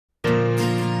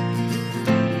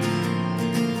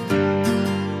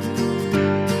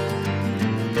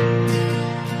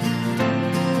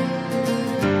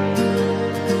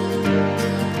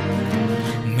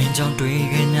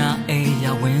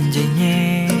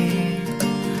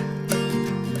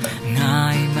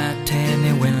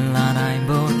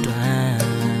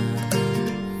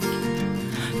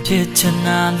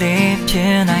Pitchana lip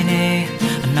chinine,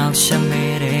 and now she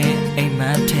made it a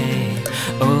mate.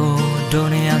 Oh,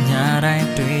 don't you have a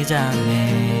tweezame?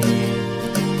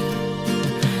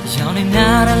 Johnny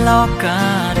not a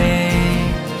locare.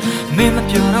 Mima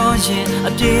Puroji, a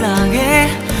dilange,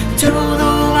 to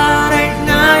the water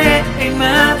night a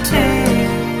mate.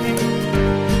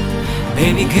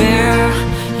 Baby girl,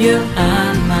 you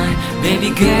are my baby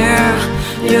girl,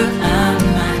 you are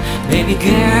my baby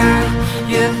girl.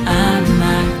 You are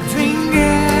my dream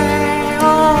girl,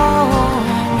 oh.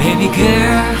 Baby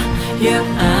girl, you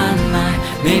are my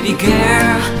baby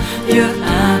girl, you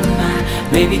are my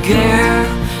baby girl,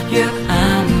 you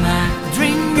are my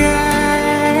dream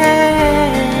girl.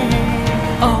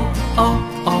 Oh, oh,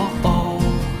 oh, oh,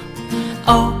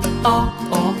 oh, oh,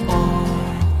 oh, oh.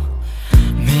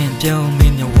 Min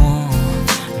you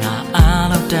want, now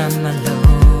all of them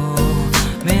alone.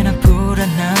 Min I put a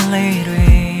later.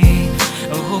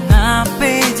 Oh, ngā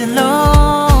pēja lo,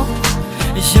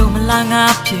 yo me la ngā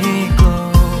pieko.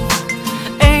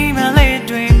 Ei me le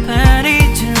dui pari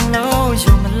jilo,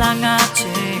 yo me la ngā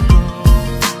cheko.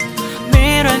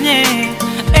 Mera nye,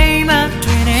 ei me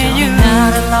dui ne yu.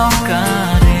 Nara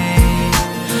lokare,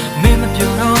 me me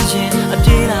pioro yin a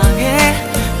dirange.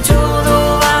 Todo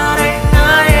vare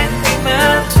nae ei me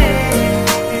te.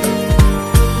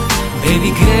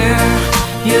 Baby girl,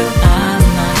 you are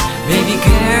my baby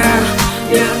girl.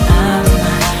 You are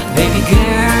my baby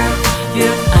girl, you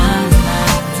are my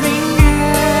dream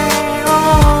girl,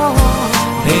 oh.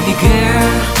 Baby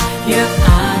girl, you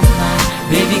are my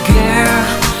baby girl,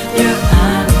 you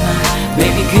are my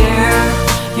baby girl,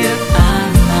 you are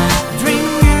my dream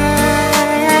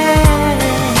girl.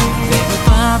 Baby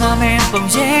father me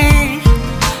bongye,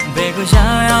 baby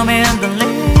jaya me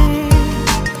bele,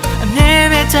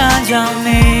 neme jaya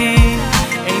me,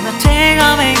 ei ma tenga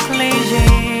me cliche.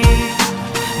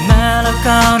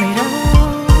 Malacanito,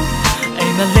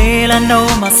 ain't my lela no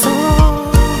my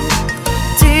soul.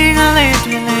 Ting a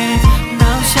little,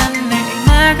 now shining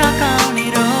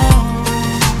Malacanito.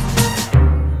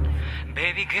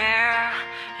 Baby girl,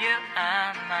 you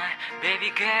are my baby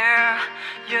girl,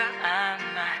 you are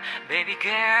my baby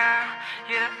girl,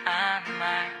 you are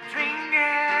my dream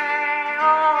girl.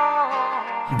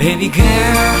 Oh. Baby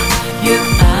girl, you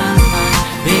are my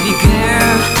baby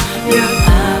girl, you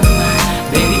are my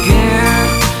baby girl,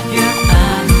 you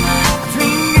are my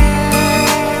dream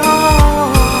girl, oh.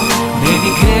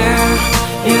 Baby girl,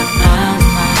 you are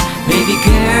my baby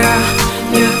girl,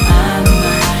 you are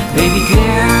my baby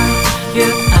girl, you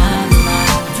are my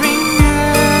dream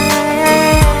girl.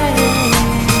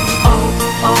 Oh,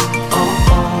 oh, oh,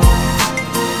 oh,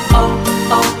 oh,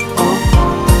 oh, oh, oh,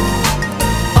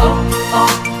 oh,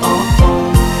 oh, oh, oh,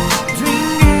 dream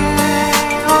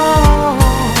girl, oh,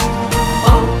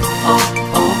 oh, oh.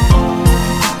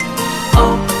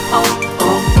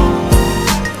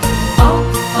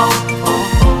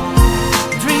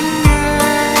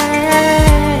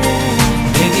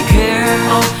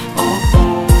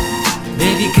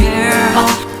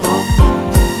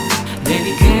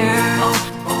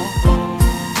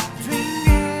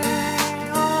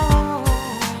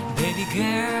 Baby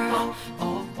girl,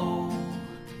 oh, oh,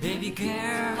 baby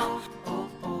girl.